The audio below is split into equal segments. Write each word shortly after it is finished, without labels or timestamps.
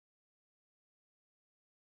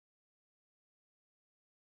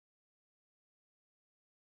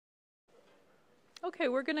Okay,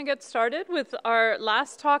 we're going to get started with our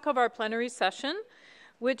last talk of our plenary session,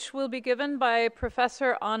 which will be given by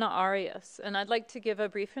Professor Anna Arias. And I'd like to give a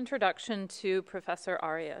brief introduction to Professor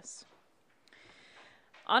Arias.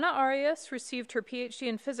 Anna Arias received her PhD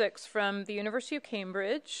in physics from the University of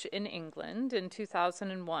Cambridge in England in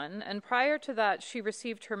 2001, and prior to that she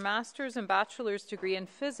received her master's and bachelor's degree in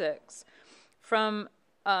physics from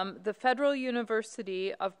the Federal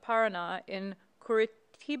University of Paraná in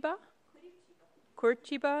Curitiba,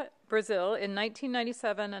 Brazil in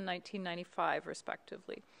 1997 and 1995,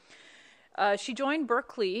 respectively. She joined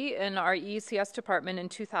Berkeley in our EECS department in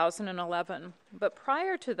 2011, but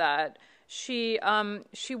prior to that, she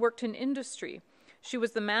worked in industry. She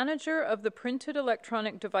was the manager of the printed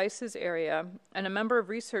electronic devices area and a member of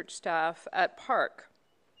research staff at PARC,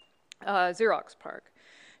 Xerox PARC.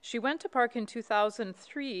 She went to PARC in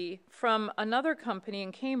 2003 from another company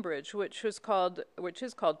in Cambridge, which is called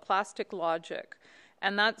Plastic Logic,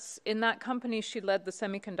 and in that company she led the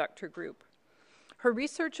semiconductor group. Her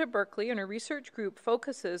research at Berkeley and her research group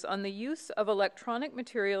focuses on the use of electronic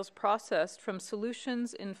materials processed from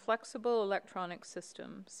solutions in flexible electronic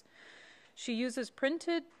systems. She uses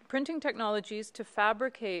printing technologies to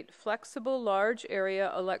fabricate flexible large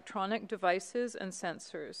area electronic devices and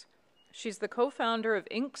sensors. She's the co-founder of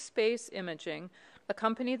Inkspace Imaging, a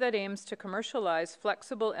company that aims to commercialize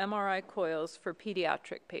flexible MRI coils for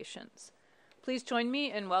pediatric patients. Please join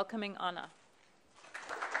me in welcoming Anna.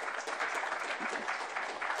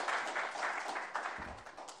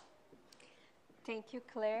 Thank you,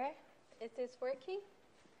 Claire. Is this working?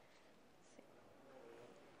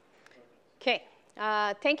 Okay.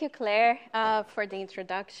 Thank you, Claire, for the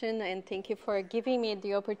introduction, and thank you for giving me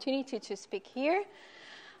the opportunity to speak here.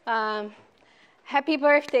 Happy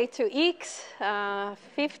birthday to EECS.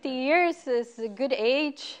 50 years is a good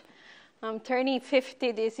age. I'm turning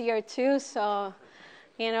 50 this year too, so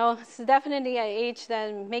it's definitely an age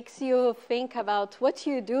that makes you think about what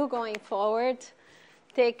you do going forward.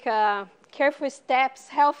 Take careful steps,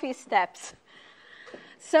 healthy steps.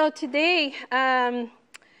 So today,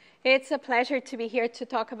 it's a pleasure to be here to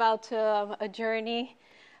talk about a journey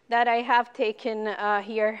that I have taken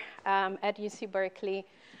here at UC Berkeley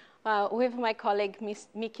with my colleague,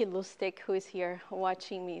 Mickey Lustig, who is here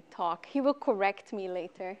watching me talk. He will correct me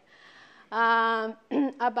later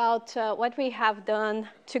about what we have done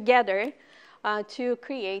together to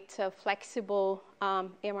create flexible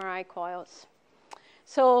MRI coils.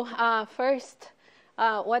 So first,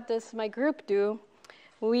 what does my group do?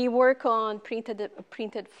 We work on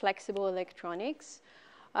printed flexible electronics.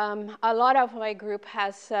 A lot of my group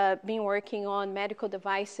has been working on medical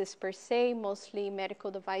devices per se, mostly medical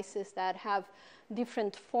devices that have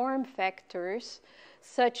different form factors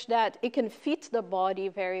such that it can fit the body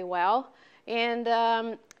very well and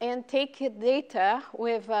take data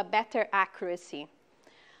with better accuracy,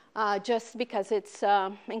 just because it's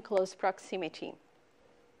in close proximity.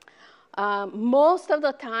 Most of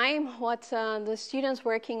the time, what the students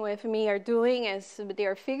working with me are doing is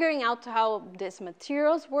they're figuring out how these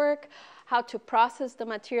materials work, how to process the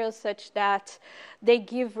materials such that they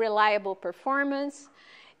give reliable performance,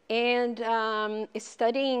 and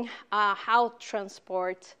studying how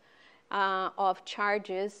transport of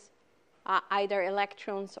charges, either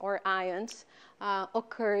electrons or ions,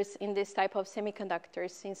 occurs in this type of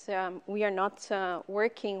semiconductors, since we are not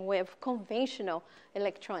working with conventional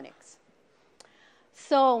electronics.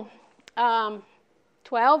 So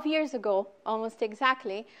 12 years ago, almost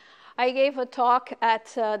exactly, I gave a talk at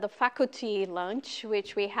the faculty lunch,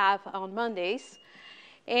 which we have on Mondays.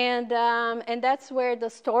 And that's where the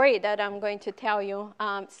story that I'm going to tell you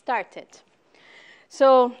started.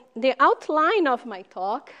 So the outline of my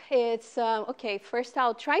talk is, okay, first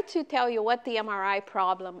I'll try to tell you what the MRI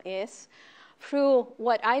problem is through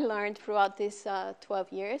what I learned throughout these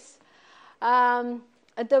 12 years.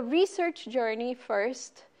 The research journey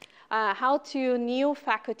first, how to new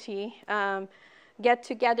faculty get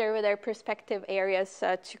together with their perspective areas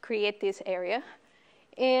to create this area.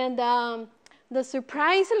 And the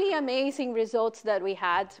surprisingly amazing results that we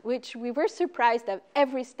had, which we were surprised at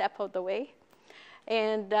every step of the way.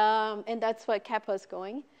 And that's what kept us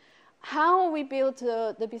going. How we built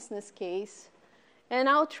the business case. And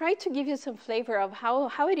I'll try to give you some flavor of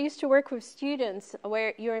how it is to work with students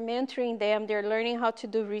where you're mentoring them, they're learning how to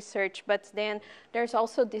do research, but then there's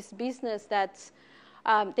also this business that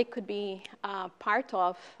they could be part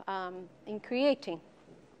of in creating.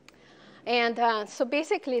 And so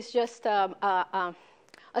basically it's just a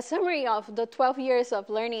summary of the 12 years of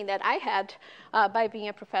learning that I had by being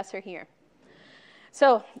a professor here.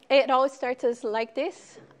 So it all starts like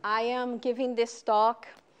this. I am giving this talk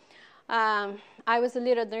I was a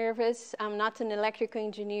little nervous. I'm not an electrical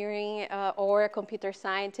engineering or a computer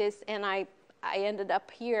scientist, and I ended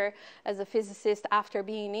up here as a physicist after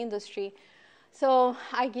being in industry. So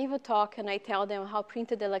I give a talk and I tell them how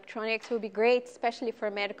printed electronics will be great, especially for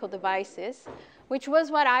medical devices, which was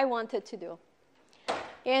what I wanted to do.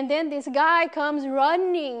 And then this guy comes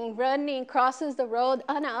running, crosses the road.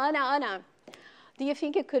 Anna, do you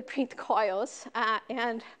think you could print coils?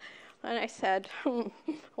 And I said,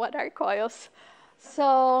 what are coils?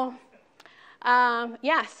 So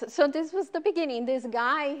yes, so this was the beginning. This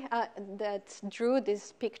guy that drew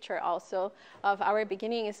this picture also of our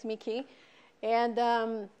beginning is Mickey.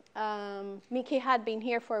 And Mickey had been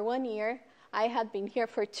here for 1 year. I had been here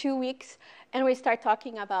for 2 weeks. And we start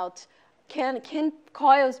talking about, can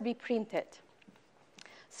coils be printed?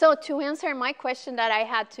 So to answer my question that I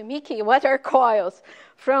had to Mickey, what are coils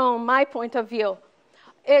from my point of view?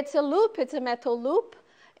 It's a loop. It's a metal loop.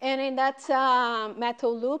 And in that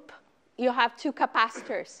metal loop, you have 2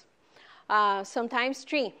 capacitors, sometimes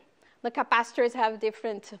 3. The capacitors have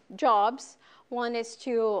different jobs. One is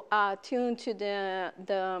to tune to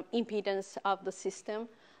the impedance of the system.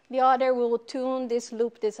 The other will tune this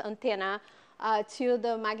loop, this antenna, to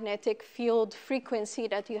the magnetic field frequency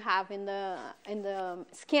that you have in the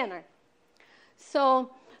scanner.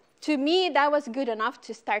 So to me, that was good enough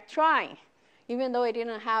to start trying. Even though I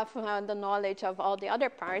didn't have the knowledge of all the other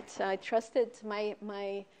parts, I trusted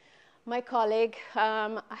my colleague.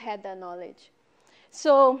 I had that knowledge.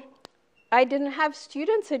 So I didn't have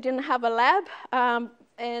students. I didn't have a lab.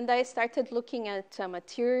 And I started looking at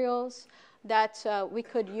materials that we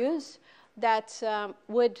could use that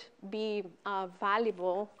would be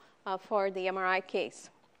valuable for the MRI case.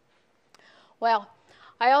 Well,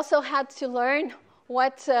 I also had to learn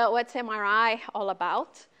what's MRI all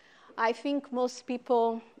about. I think most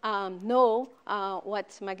people know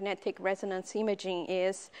what magnetic resonance imaging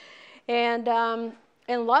is. And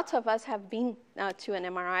lots of us have been to an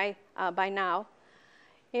MRI by now.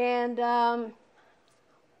 And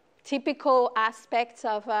typical aspects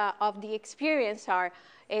of the experience are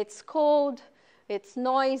it's cold, it's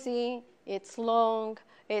noisy, it's long,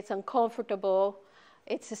 it's uncomfortable,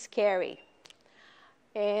 it's scary.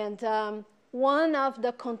 And one of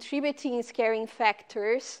the contributing scaring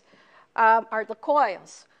factors are the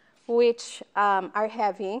coils, which are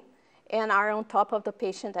heavy and are on top of the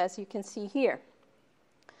patient, as you can see here.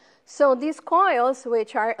 So these coils,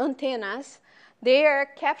 which are antennas, they are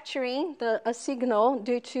capturing a signal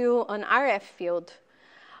due to an RF field,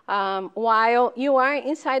 while you are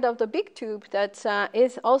inside of the big tube that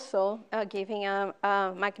is also giving a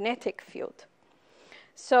magnetic field.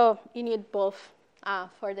 So you need both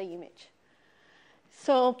for the image.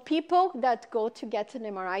 So people that go to get an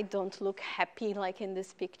MRI don't look happy like in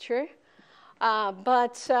this picture.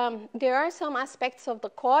 But there are some aspects of the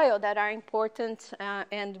coil that are important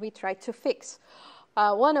and we try to fix.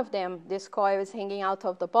 One of them, this coil is hanging out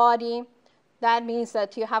of the body. That means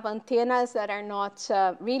that you have antennas that are not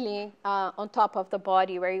really on top of the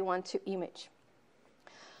body where you want to image.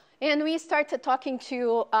 And we started talking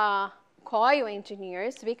to coil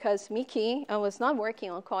engineers because Mickey was not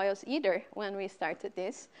working on coils either when we started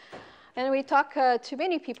this. And we talked to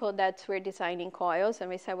many people that were designing coils, and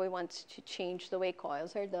we said we want to change the way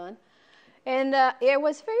coils are done. And it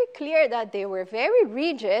was very clear that they were very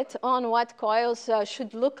rigid on what coils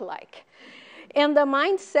should look like. And the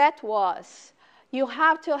mindset was, you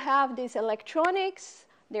have to have these electronics,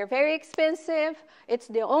 they're very expensive, it's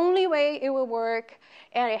the only way it will work,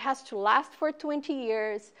 and it has to last for 20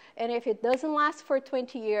 years, and if it doesn't last for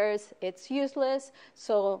 20 years, it's useless,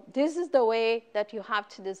 so this is the way that you have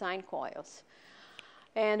to design coils.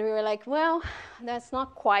 And we were like, well, that's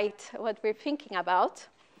not quite what we're thinking about.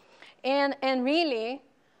 And really,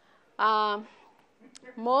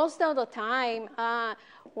 most of the time,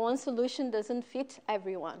 one solution doesn't fit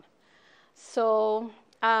everyone. So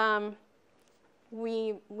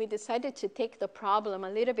we decided to take the problem a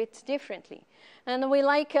little bit differently. And we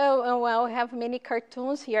like, well, we have many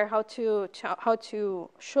cartoons here how to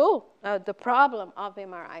show the problem of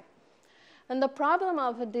MRI. And the problem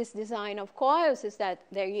of this design of coils is that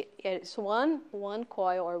there is one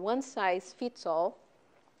coil or one size fits all.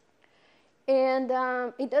 And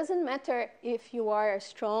it doesn't matter if you are a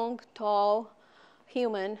strong, tall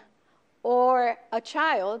human or a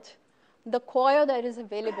child, the coil that is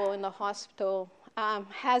available in the hospital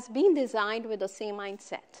has been designed with the same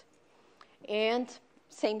mindset and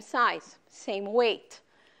same size, same weight.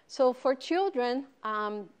 So for children,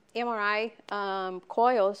 MRI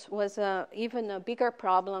coils was even a bigger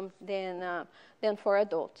problem than for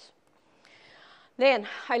adults. Then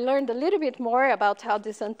I learned a little bit more about how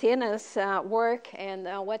these antennas work, and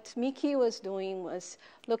what Mickey was doing was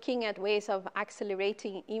looking at ways of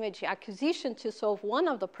accelerating image acquisition to solve one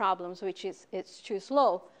of the problems, which is it's too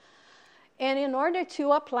slow. And in order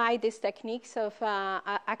to apply these techniques of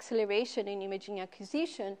acceleration in imaging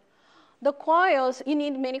acquisition, the coils, you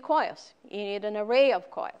need many coils. You need an array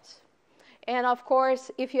of coils. And of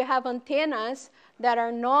course, if you have antennas that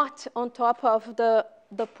are not on top of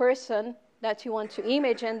the person that you want to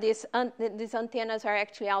image, and these antennas are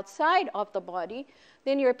actually outside of the body,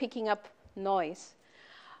 then you're picking up noise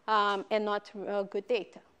and not good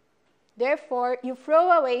data. Therefore, you throw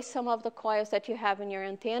away some of the coils that you have in your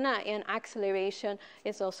antenna, and acceleration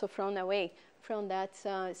is also thrown away from that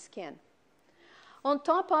scan. On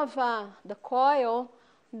top of the coil,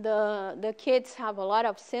 the kids have a lot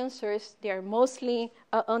of sensors. They're mostly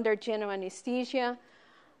under general anesthesia.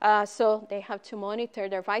 So they have to monitor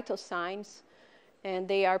their vital signs, and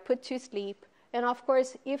they are put to sleep. And of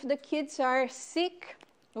course, if the kids are sick,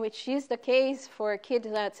 which is the case for a kid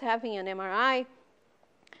that's having an MRI,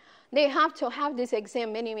 they have to have this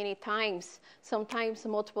exam many, many times, sometimes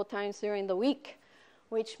multiple times during the week,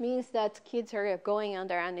 which means that kids are going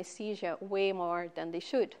under anesthesia way more than they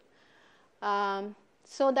should.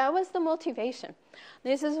 So that was the motivation.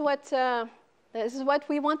 This is what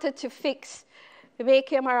we wanted to fix. Make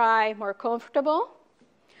MRI more comfortable,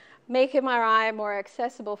 make MRI more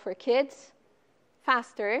accessible for kids,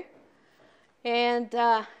 faster, and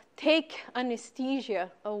take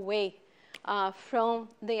anesthesia away from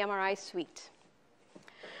the MRI suite.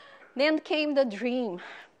 Then came the dream.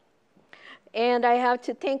 And I have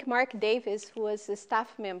to thank Mark Davis, who was a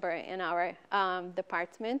staff member in our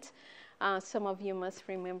department. Some of you must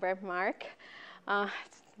remember Mark.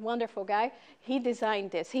 Wonderful guy. He designed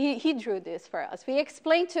this. He drew this for us. We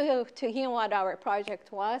explained to him what our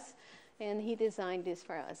project was, and he designed this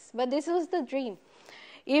for us. But this was the dream.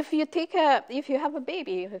 If you have a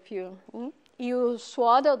baby, you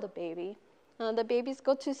swaddle the baby, the babies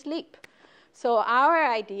go to sleep. So our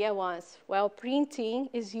idea was, well, printing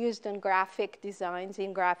is used in graphic designs,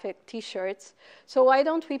 in graphic T-shirts. So why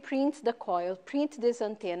don't we print the coil, print these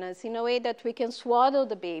antennas in a way that we can swaddle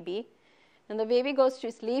the baby, and the baby goes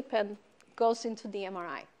to sleep and goes into the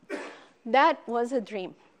MRI. That was a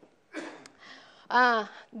dream.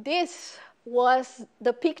 This was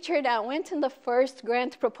the picture that went in the first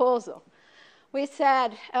grant proposal. We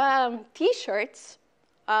said T-shirts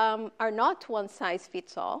are not one size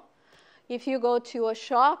fits all. If you go to a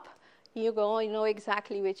shop, you know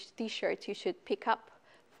exactly which T-shirt you should pick up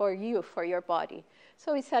for your body.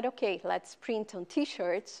 So we said, okay, let's print on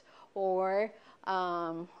T-shirts or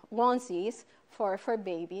onesies for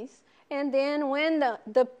babies. And then when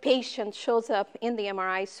the patient shows up in the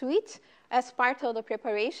MRI suite, as part of the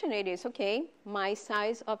preparation, it is, okay, my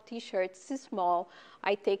size of T-shirts is small.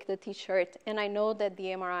 I take the T-shirt, and I know that the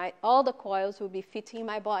MRI, all the coils will be fitting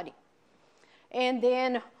my body. And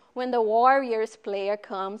then when the Warriors player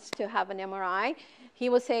comes to have an MRI, he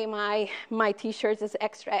will say, my T-shirt is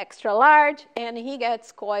extra, extra large, and he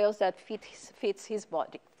gets coils that fits his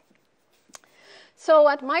body. So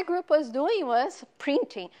what my group was doing was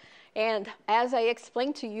printing. And as I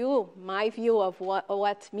explained to you, my view of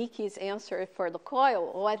what Mickey's answer for the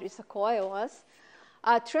coil, what is a coil was,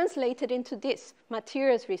 translated into this,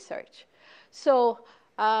 materials research. So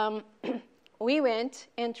we went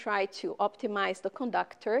and tried to optimize the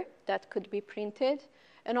conductor that could be printed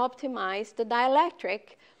and optimize the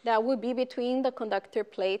dielectric that would be between the conductor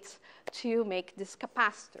plates to make this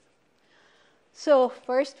capacitor. So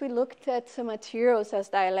first we looked at some materials as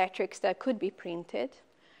dielectrics that could be printed.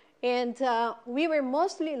 And we were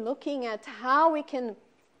mostly looking at how we can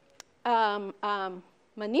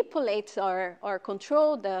manipulate or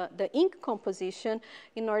control the ink composition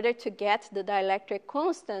in order to get the dielectric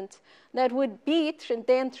constant that would be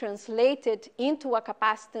then translated into a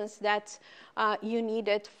capacitance that you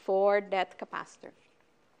needed for that capacitor.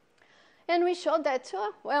 And we showed that,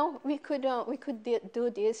 well, we could do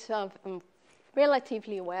this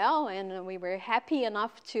relatively well, and we were happy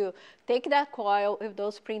enough to take that coil with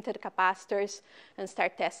those printed capacitors and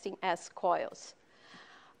start testing as coils.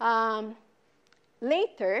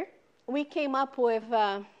 Later, we came up with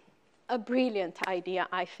a brilliant idea,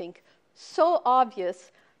 I think, so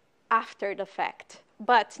obvious after the fact,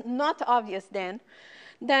 but not obvious then,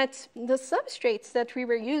 that the substrates that we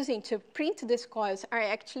were using to print these coils are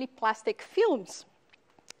actually plastic films,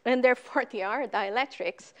 and therefore they are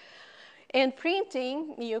dielectrics. And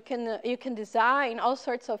printing, you can design all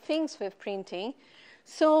sorts of things with printing.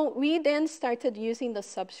 So we then started using the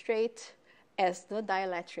substrate as the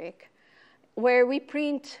dielectric. where we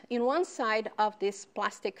print in one side of this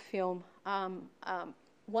plastic film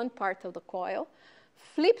one part of the coil,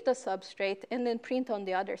 flip the substrate, and then print on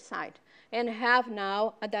the other side, and have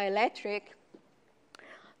now a dielectric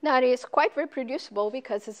that is quite reproducible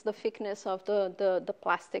because it's the thickness of the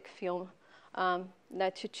plastic film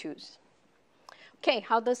that you choose. Okay,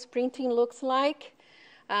 how does printing looks like?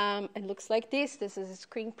 It looks like this. This is a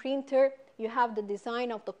screen printer. You have the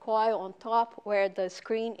design of the coil on top where the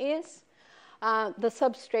screen is. The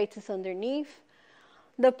substrate is underneath.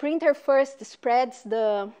 The printer first spreads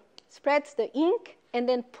the ink and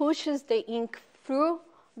then pushes the ink through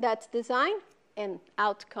that design, and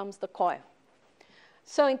out comes the coil.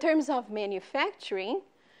 So in terms of manufacturing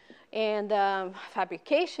and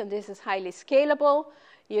fabrication, this is highly scalable.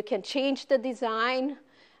 You can change the design,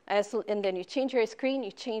 and then you change your screen,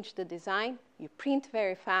 you change the design, you print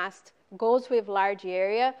very fast, goes with large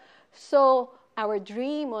area. So our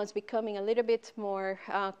dream was becoming a little bit more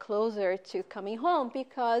closer to coming home,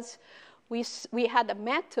 because we had a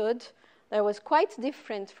method that was quite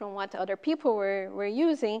different from what other people were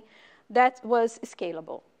using that was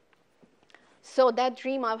scalable. So that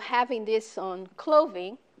dream of having this on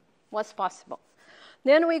clothing was possible.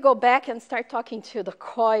 Then we go back and start talking to the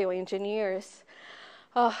coil engineers.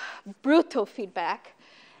 Brutal feedback.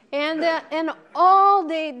 And all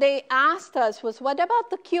they asked us was, what about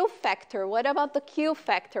the Q factor? What about the Q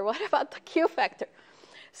factor? What about the Q factor?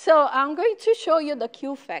 So I'm going to show you the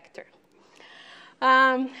Q factor.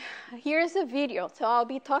 Here's a video. So I'll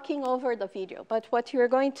be talking over the video. But what you're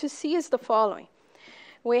going to see is the following.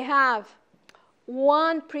 We have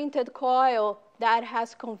one printed coil that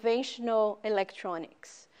has conventional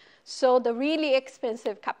electronics. So the really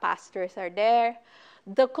expensive capacitors are there.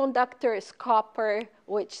 The conductor is copper,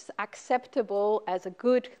 which is acceptable as a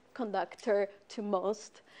good conductor to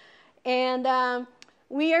most. And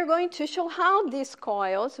we are going to show how these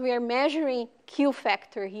coils, we are measuring Q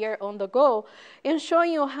factor here on the go, and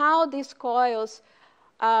showing you how these coils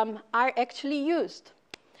are actually used.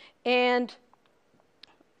 And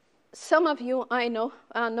some of you, I know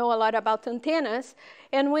a lot about antennas.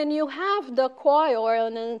 And when you have the coil or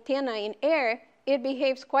an antenna in air, it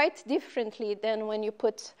behaves quite differently than when you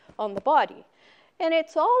put on the body. And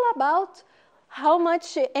it's all about how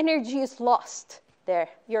much energy is lost there,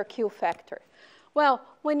 your Q factor. Well,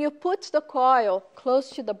 when you put the coil close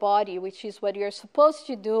to the body, which is what you're supposed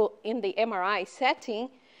to do in the MRI setting,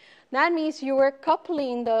 that means you are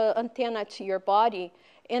coupling the antenna to your body.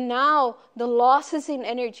 And now the losses in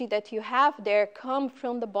energy that you have there come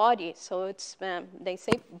from the body. So it's, they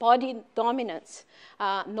say, body dominance,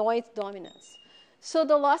 noise dominance. So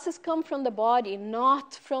the losses come from the body,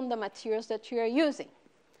 not from the materials that you are using.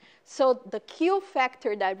 So the Q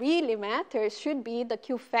factor that really matters should be the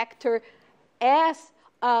Q factor as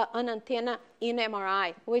an antenna in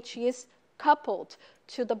MRI, which is coupled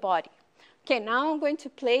to the body. Okay, now I'm going to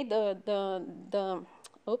play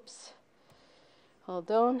oops.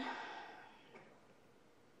 Hold on.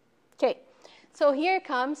 Okay, so here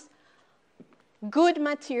comes good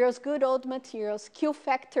materials, good old materials, Q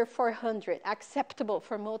factor 400, acceptable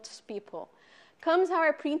for most people. Comes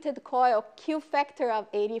our printed coil, Q factor of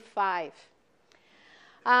 85.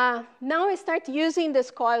 Now we start using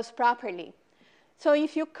these coils properly. So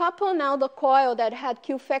if you couple now the coil that had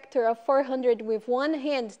Q factor of 400 with one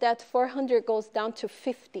hand, that 400 goes down to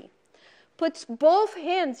 50. Puts both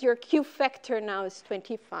hands, your Q factor now is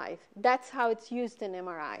 25. That's how it's used in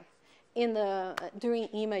MRI during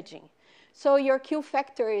imaging. So your Q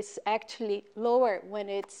factor is actually lower when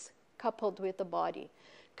it's coupled with the body.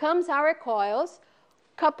 Comes our coils,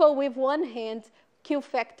 couple with one hand, Q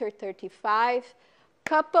factor 35,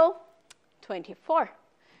 couple 24.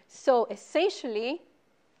 So essentially,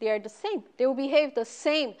 they are the same. They will behave the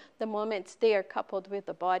same the moment they are coupled with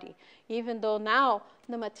the body, even though now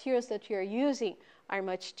the materials that you're using are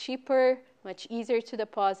much cheaper, much easier to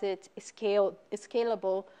deposit,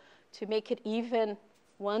 scalable to make it even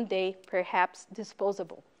one day perhaps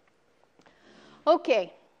disposable.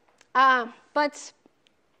 Okay, but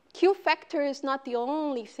Q factor is not the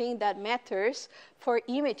only thing that matters for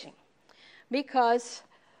imaging, because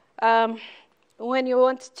when you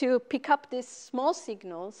want to pick up these small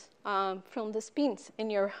signals from the spins in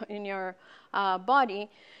your body,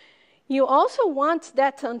 you also want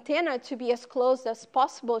that antenna to be as close as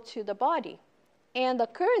possible to the body. And the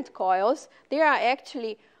current coils, they are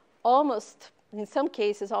actually almost, in some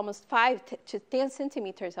cases, almost 5 to 10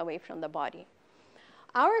 centimeters away from the body.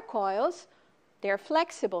 Our coils, they're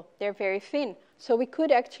flexible, they're very thin, so we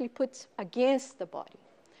could actually put against the body.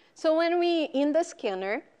 So when we, in the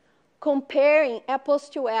scanner, comparing apples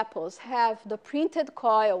to apples, have the printed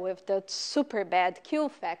coil with the super bad Q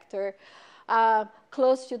factor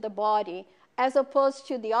close to the body, as opposed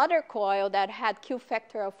to the other coil that had Q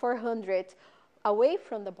factor of 400 away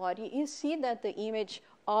from the body, you see that the image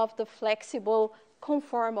of the flexible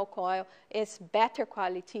conformal coil is better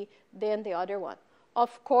quality than the other one.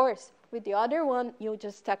 Of course, with the other one, you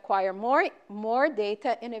just acquire more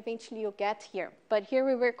data, and eventually you get here. But here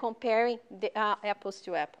we were comparing the apples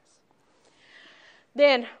to apples.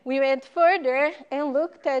 Then we went further and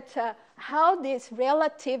looked at how this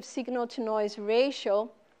relative signal-to-noise ratio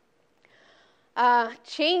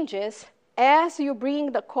changes as you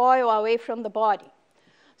bring the coil away from the body.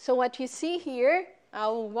 So what you see here,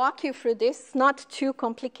 I'll walk you through this. It's not too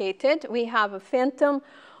complicated. We have a phantom.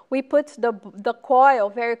 We put the coil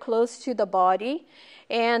very close to the body.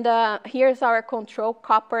 And here's our control,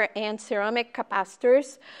 copper and ceramic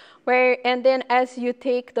capacitors. And then as you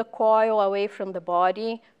take the coil away from the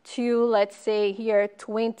body to, let's say here,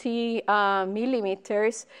 20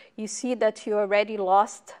 millimeters, you see that you already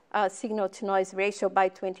lost signal-to-noise ratio by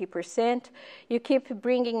 20%. You keep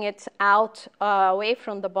bringing it out away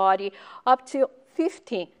from the body up to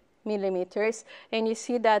 50 millimeters, and you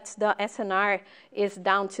see that the SNR is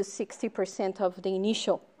down to 60% of the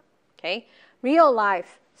initial. Okay, real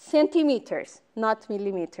life, centimeters, not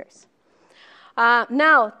millimeters.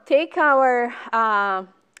 Now, take our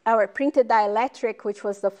printed dielectric, which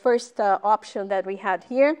was the first option that we had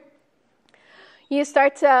here. You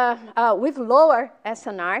start with lower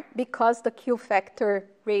SNR because the Q factor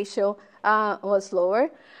ratio was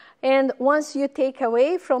lower. And once you take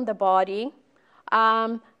away from the body,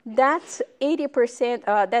 that's 80%,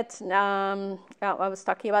 I was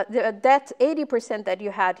talking about, that 80% that you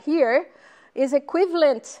had here is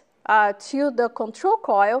equivalent to the control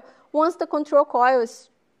coil once the control coil is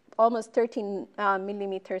almost 13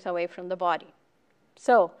 millimeters away from the body.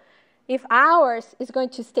 So if ours is going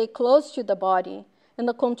to stay close to the body and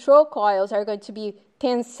the control coils are going to be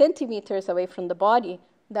 10 centimeters away from the body,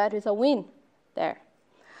 that is a win there.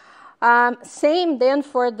 Same then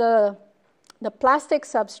for the plastic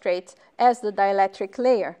substrate as the dielectric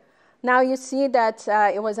layer. Now you see that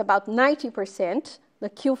it was about 90%. The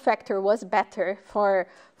Q factor was better for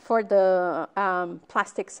the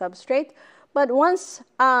plastic substrate. But once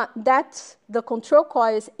the control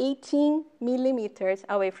coil is 18 millimeters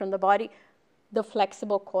away from the body, the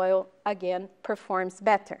flexible coil, again, performs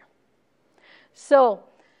better. So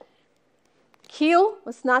Q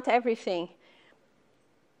was not everything.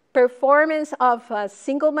 Performance of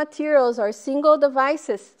single materials or single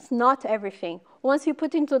devices is not everything. Once you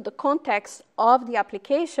put into the context of the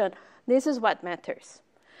application, this is what matters.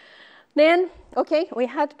 Then, okay, we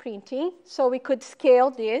had printing, so we could scale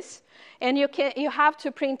this. And you have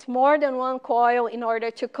to print more than one coil in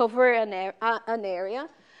order to cover an area.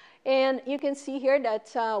 And you can see here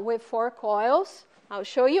that with 4 coils, I'll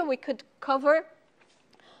show you, we could cover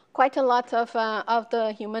quite a lot of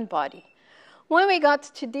the human body. When we got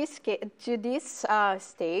to this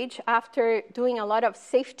stage, after doing a lot of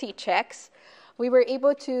safety checks, we were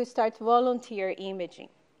able to start volunteer imaging.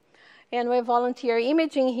 And with volunteer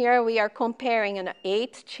imaging here, we are comparing an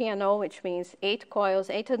 8-channel, which means 8 coils,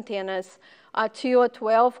 8 antennas, to a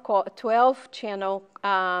 12-channel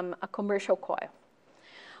a commercial coil.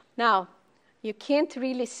 Now, you can't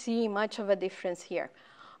really see much of a difference here.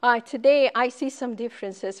 Today, I see some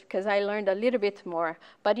differences because I learned a little bit more.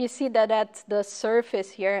 But you see that at the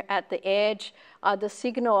surface here, at the edge, the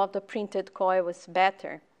signal of the printed coil was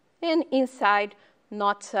better. And inside,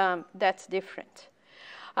 not that different.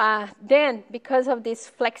 Then, because of this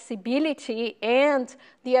flexibility and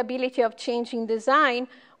the ability of changing design,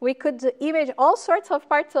 we could image all sorts of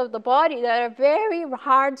parts of the body that are very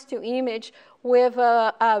hard to image with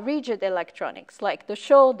rigid electronics, like the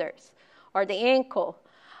shoulders or the ankle,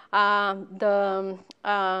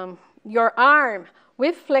 your arm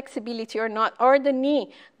with flexibility or not, or the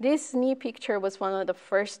knee. This knee picture was one of the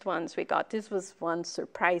first ones we got. This was one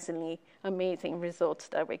surprisingly amazing results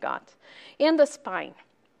that we got. And the spine.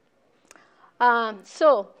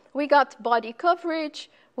 So we got body coverage,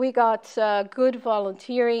 we got good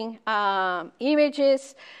volunteering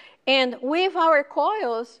images, and with our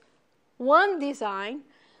coils, one design,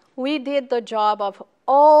 we did the job of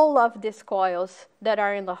all of these coils that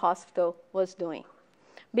are in the hospital was doing.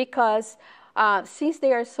 Because since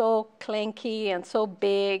they are so clanky and so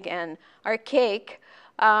big and archaic,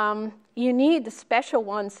 you need special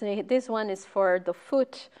ones. This one is for the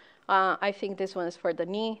foot. I think this one is for the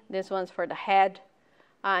knee. This one's for the head.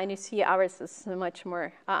 And you see ours is much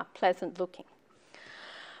more pleasant looking.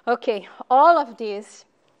 Okay, all of these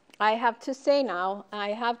I have to say now, I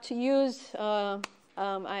have to use,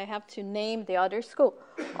 I have to name the other school.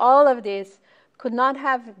 All of this could not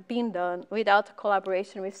have been done without a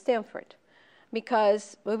collaboration with Stanford,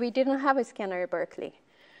 because we didn't have a scanner at Berkeley.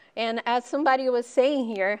 And as somebody was saying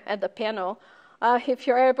here at the panel, if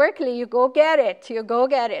you're at Berkeley, you go get it, you go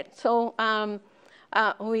get it. So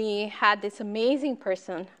we had this amazing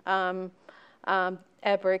person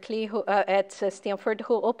at Berkeley, at Stanford,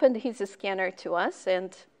 who opened his scanner to us,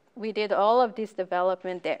 and we did all of this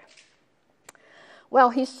development there. Well,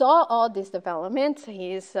 he saw all this development.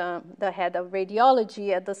 He's the head of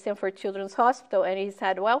radiology at the Stanford Children's Hospital, and he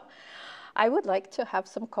said, well, I would like to have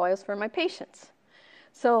some coils for my patients.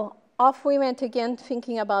 So off we went again,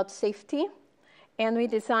 thinking about safety, and we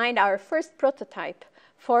designed our first prototype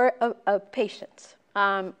for a patient.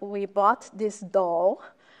 We bought this doll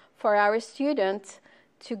for our student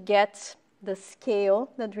to get the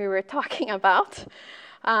scale that we were talking about.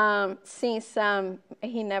 Since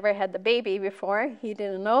he never had the baby before, he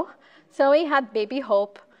didn't know. So we had baby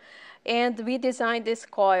Hope, and we designed this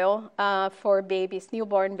coil for babies,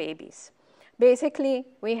 newborn babies. Basically,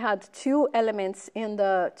 we had two elements in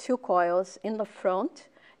the two coils in the front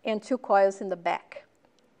and two coils in the back.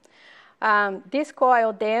 This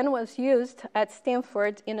coil then was used at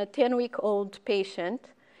Stanford in a 10-week-old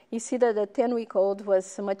patient. You see that the 10-week-old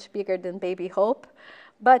was much bigger than baby Hope,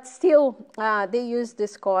 but still they used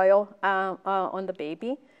this coil on the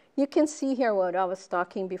baby. You can see here what I was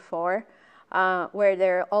talking before, where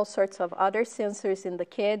there are all sorts of other sensors in the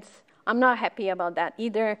kids. I'm not happy about that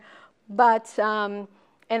either, but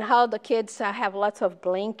and how the kids have lots of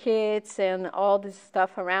blankets and all this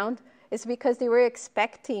stuff around is because they were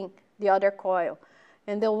expecting the other coil.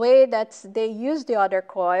 And the way that they use the other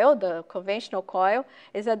coil, the conventional coil,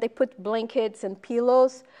 is that they put blankets and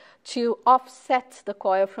pillows to offset the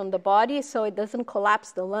coil from the body so it doesn't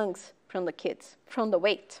collapse the lungs from the kids, from the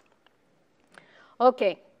weight.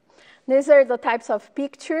 Okay, these are the types of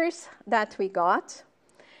pictures that we got.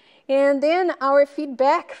 And then our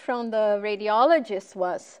feedback from the radiologist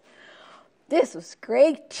was, this was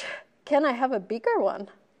great. Can I have a bigger one?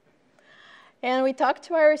 And we talked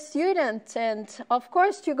to our students, and of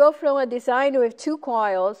course, to go from a design with two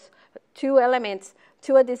coils, two elements,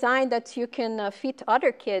 to a design that you can fit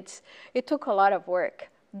other kids, it took a lot of work.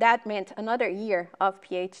 That meant another year of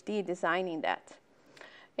PhD designing that.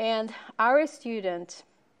 And our student,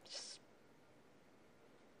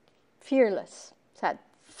 fearless, said,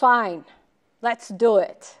 fine, let's do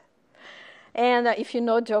it. And if you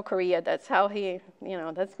know Joe Correa, that's how he,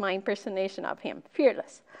 that's my impersonation of him,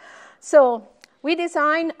 fearless. So we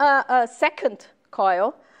designed a second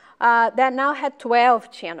coil that now had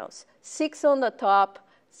 12 channels, 6 on the top,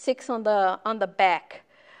 6 on the back.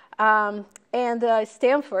 And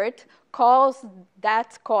Stanford calls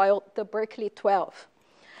that coil the Berkeley 12.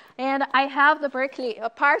 And I have a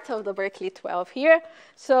part of the Berkeley 12 here.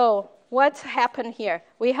 So what's happened here?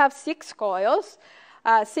 We have 6 coils,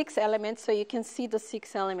 6 elements, so you can see the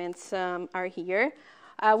 6 elements are here.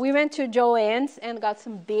 We went to Joann's and got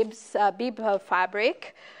some bib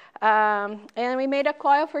fabric, and we made a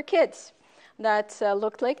coil for kids that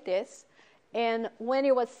looked like this. And when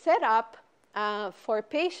it was set up for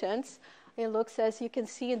patients, it looks as you can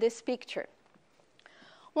see in this picture.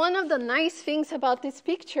 One of the nice things about this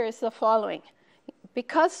picture is the following.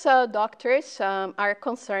 Because doctors are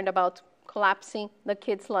concerned about collapsing the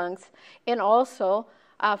kids' lungs, and also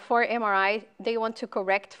for MRI, they want to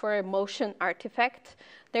correct for a motion artifact.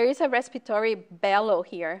 There is a respiratory bellow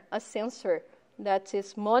here, a sensor that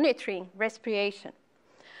is monitoring respiration.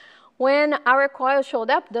 When our coil showed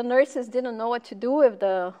up, the nurses didn't know what to do with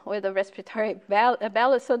the respiratory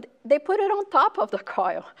bellow, so they put it on top of the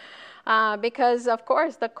coil. Because, of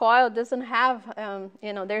course, the coil doesn't have,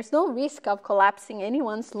 there's no risk of collapsing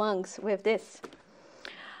anyone's lungs with this.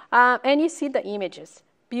 And you see the images,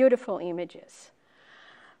 beautiful images.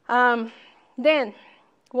 Then,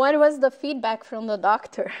 what was the feedback from the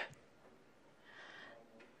doctor?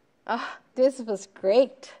 Oh, this was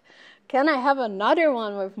great. Can I have another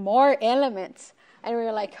one with more elements? And we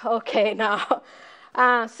were like, okay, now.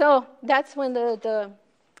 So that's when the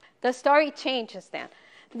story changes then.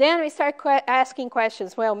 Then we start asking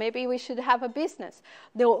questions. Well, maybe we should have a business.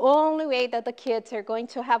 The only way that the kids are going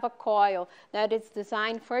to have a coil that is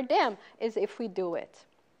designed for them is if we do it.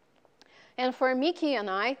 And for Mickey and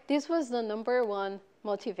I, this was the number one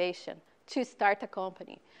motivation to start a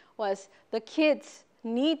company, was the kids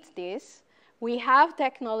need this. We have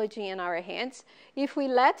technology in our hands. If we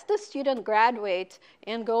let the student graduate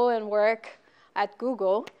and go and work at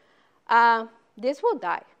Google, this will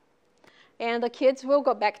die. And the kids will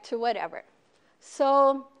go back to whatever.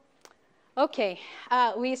 So okay,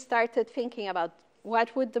 we started thinking about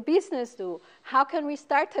what would the business do? How can we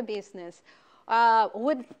start a business?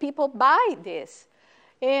 Would people buy this?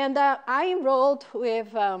 And I enrolled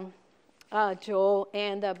with Joe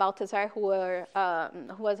and Baltazar, who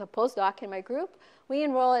was a postdoc in my group. We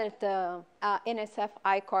enrolled at the NSF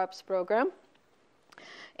I-Corps program.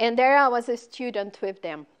 And there I was a student with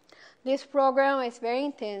them. This program is very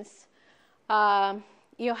intense.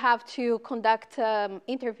 You have to conduct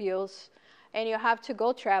interviews, and you have to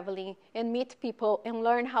go traveling and meet people and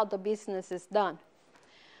learn how the business is done.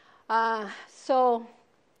 So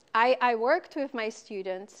I worked with my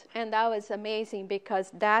students, and that was amazing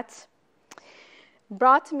because that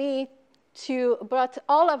brought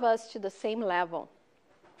all of us to the same level,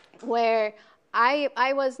 where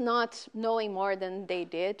I was not knowing more than they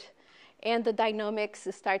did, and the dynamics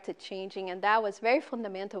started changing, and that was very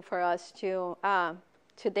fundamental for us to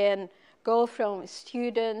then go from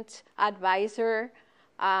student, advisor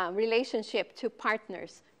relationship to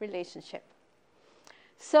partners relationship.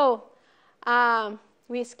 So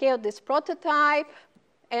we scaled this prototype,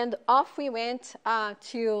 and off we went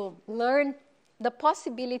to learn the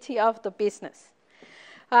possibility of the business.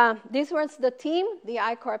 This was the team, the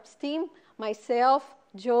I-Corps team, myself,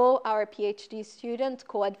 Joe, our PhD student,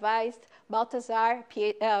 co-advised, Baltazar,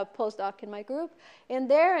 postdoc in my group, and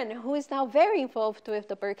Darren, who is now very involved with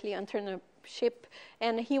the Berkeley internship,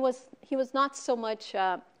 and he was not so much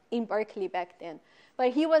in Berkeley back then,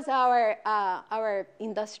 but he was our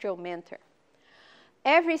industrial mentor.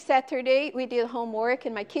 Every Saturday, we did homework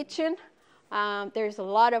in my kitchen. There's a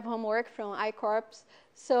lot of homework from I-Corps.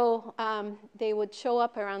 So they would show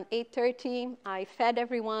up around 8:30. I fed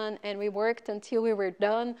everyone, and we worked until we were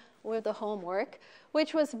done with the homework,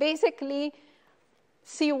 which was basically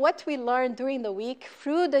see what we learned during the week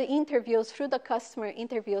through the interviews, through the customer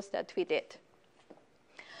interviews that we did.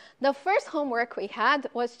 The first homework we had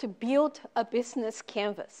was to build a business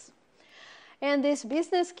canvas. And this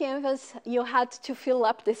business canvas, you had to fill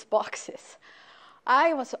up these boxes.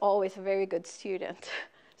 I was always a very good student.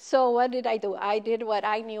 So what did I do? I did what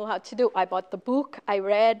I knew how to do. I bought the book, I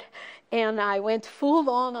read, and I went full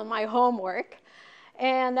on my homework.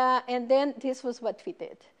 And then this was what we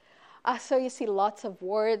did. So you see lots of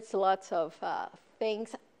words, lots of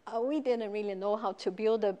things. We didn't really know how to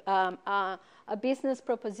build a business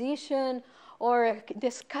proposition, or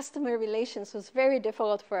this customer relations was very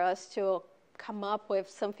difficult for us to come up with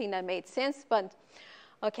something that made sense, but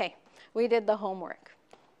okay, we did the homework.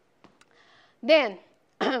 Then,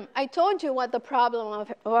 I told you what the problem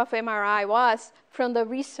of MRI was from the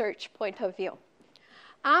research point of view.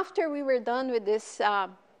 After we were done with this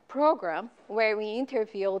program, where we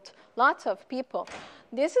interviewed lots of people,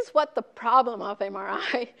 this is what the problem of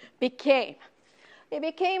MRI became. It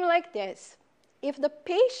became like this. If the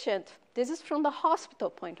patient, this is from the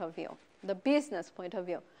hospital point of view, the business point of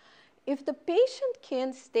view, if the patient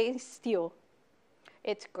can stay still,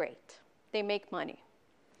 it's great. They make money.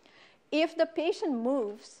 If the patient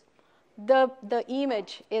moves, the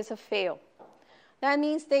image is a fail. That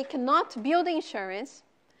means they cannot build insurance,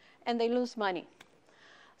 and they lose money.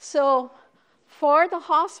 So for the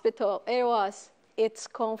hospital, it's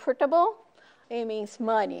comfortable, it means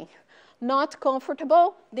money. Not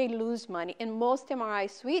comfortable, they lose money. And most MRI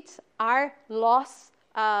suites are loss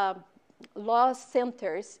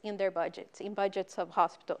centers in their budgets, in budgets of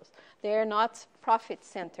hospitals. They are not profit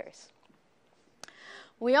centers.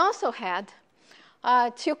 We also had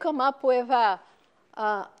to come up with an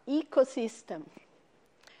ecosystem.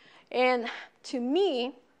 And to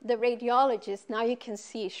me, the radiologist, now you can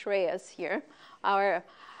see Shreyas here, our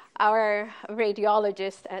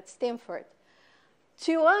radiologist at Stanford.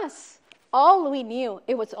 To us, all we knew,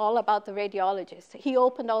 it was all about the radiologist. He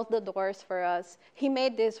opened all the doors for us. He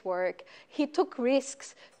made this work. He took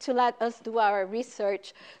risks to let us do our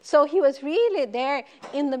research. So he was really there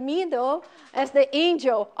in the middle as the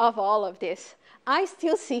angel of all of this. I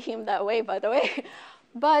still see him that way, by the way.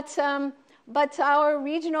 But our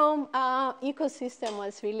regional ecosystem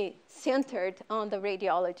was really centered on the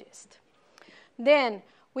radiologist. Then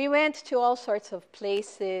we went to all sorts of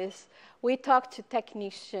places. We talked to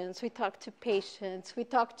technicians, we talked to patients, we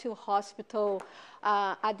talked to hospital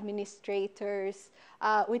administrators.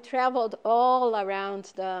 We traveled all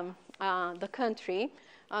around the country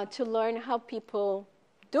to learn how people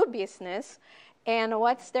do business and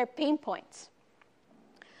what's their pain points.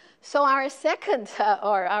 So our second,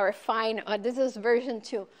 this is version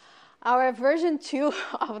 2. Our version 2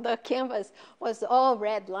 of the canvas was all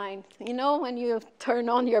red line. You know, when you turn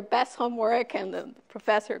on your best homework and the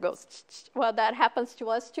professor goes, well, that happens to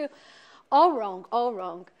us too. All wrong, all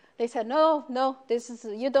wrong. They said, no,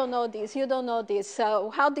 you don't know this, you don't know this.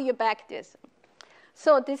 So how do you back this?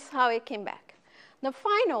 So this is how it came back. The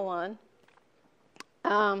final one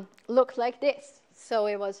looked like this. So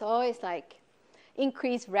it was always like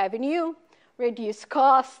increase revenue, reduce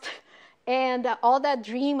cost, and all that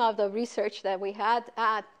dream of the research that we had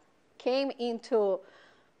came into,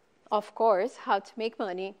 of course, how to make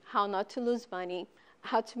money, how not to lose money,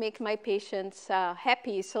 how to make my patients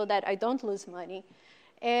happy so that I don't lose money.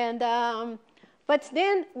 And but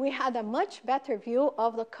then we had a much better view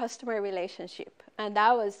of the customer relationship. And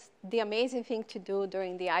that was the amazing thing to do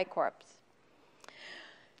during the I-Corps.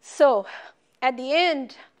 So at the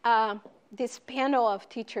end, this panel of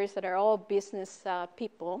teachers that are all business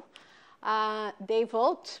people, they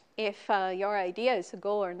vote if your idea is a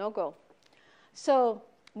go or no go. So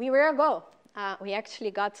we were a go. We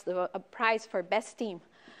actually got a prize for best team.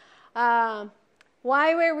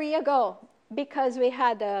 Why were we a go? Because we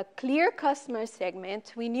had a clear customer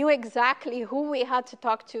segment. We knew exactly who we had to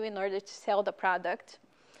talk to in order to sell the product.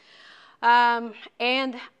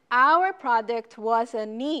 And our product was a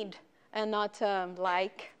need and not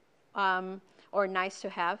like or nice to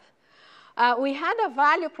have. We had a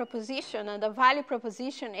value proposition, and the value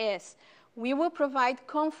proposition is we will provide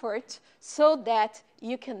comfort so that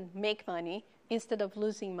you can make money instead of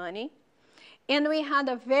losing money. And we had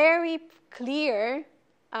a very clear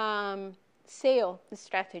sale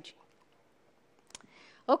strategy.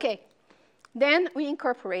 Okay, then we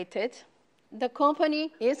incorporated. The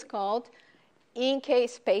company is called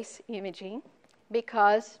Inkspace Imaging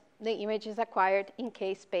because the image is acquired in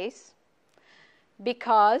Inkspace.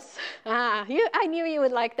 Because, I knew you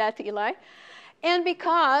would like that, Eli. And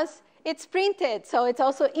because it's printed, so it's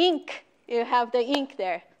also ink. You have the ink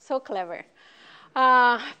there. So clever.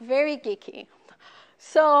 Very geeky.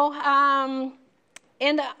 So,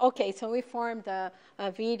 okay, so we formed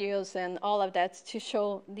videos and all of that to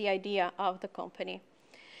show the idea of the company.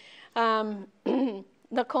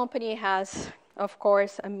 The company has, of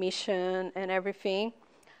course, a mission and everything.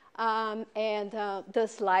 And the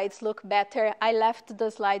slides look better. I left the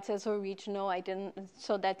slides as original. I didn't,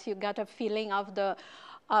 so that you got a feeling of the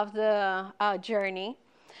journey.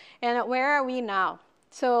 And where are we now?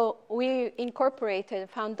 So we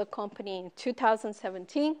found the company in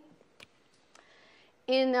 2017.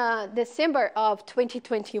 In December of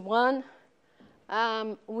 2021,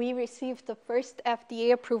 we received the first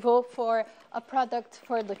FDA approval for a product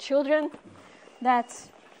for the children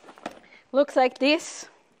that looks like this,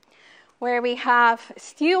 where we have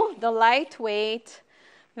still the lightweight,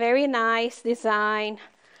 very nice design,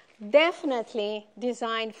 definitely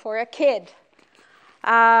designed for a kid.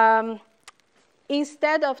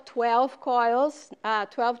 Instead of 12 coils,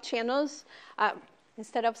 12 channels,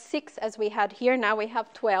 instead of 6 as we had here, now we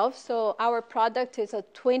have 12. So our product is a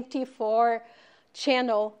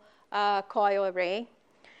 24-channel coil array.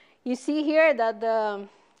 You see here that the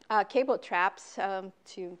cable traps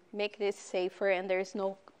to make this safer, and there's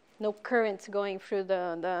no currents going through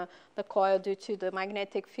the coil due to the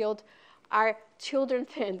magnetic field, are children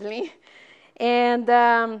friendly. And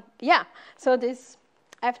yeah, so this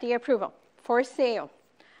FDA approval for sale.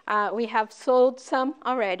 We have sold some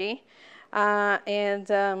already. And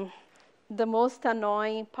the most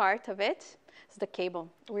annoying part of it is the cable.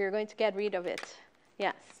 We're going to get rid of it.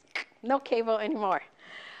 Yes, no cable anymore.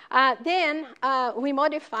 Then we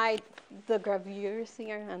modified the gravures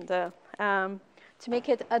here and to make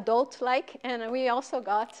it adult-like, and we also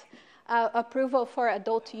got approval for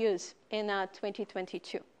adult use in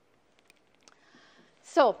 2022.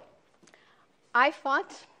 So I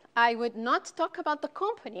thought I would not talk about the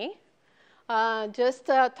company, just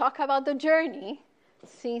talk about the journey,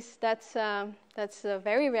 since that's a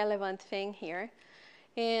very relevant thing here,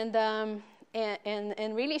 and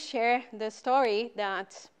really share the story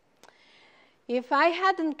that if I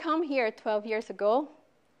hadn't come here 12 years ago,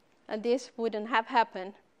 this wouldn't have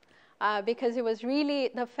happened, because it was really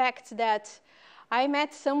the fact that I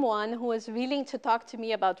met someone who was willing to talk to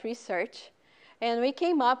me about research, and we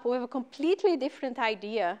came up with a completely different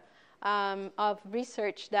idea of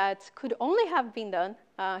research that could only have been done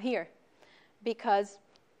here, because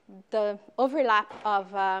the overlap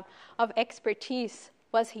of expertise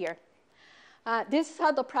was here. This is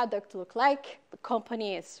how the product looked like. The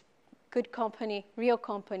company is good company, real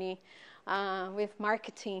company, with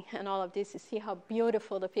marketing and all of this. You see how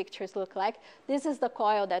beautiful the pictures look like. This is the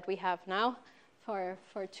coil that we have now for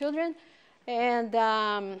children. And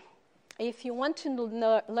if you want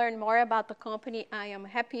to learn more about the company, I am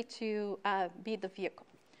happy to be the vehicle.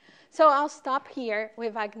 So I'll stop here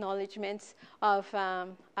with acknowledgements of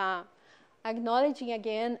acknowledging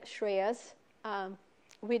again Shreya's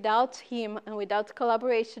without him and without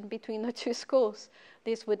collaboration between the two schools,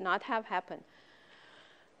 this would not have happened.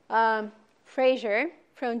 Fraser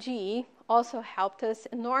from GE also helped us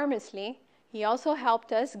enormously. He also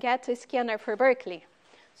helped us get a scanner for Berkeley.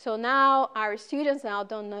 So now our students now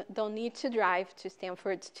don't need to drive to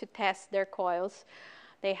Stanford to test their coils.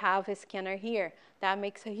 They have a scanner here. That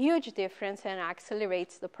makes a huge difference and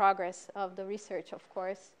accelerates the progress of the research, of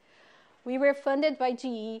course. We were funded by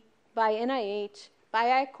GE, by NIH,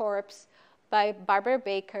 by iCorps, by Barbara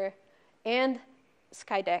Baker, and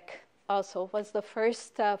Skydeck also was the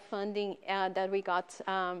first funding that we got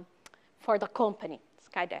for the company,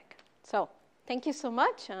 Skydeck. So thank you so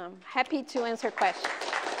much. I'm happy to answer questions.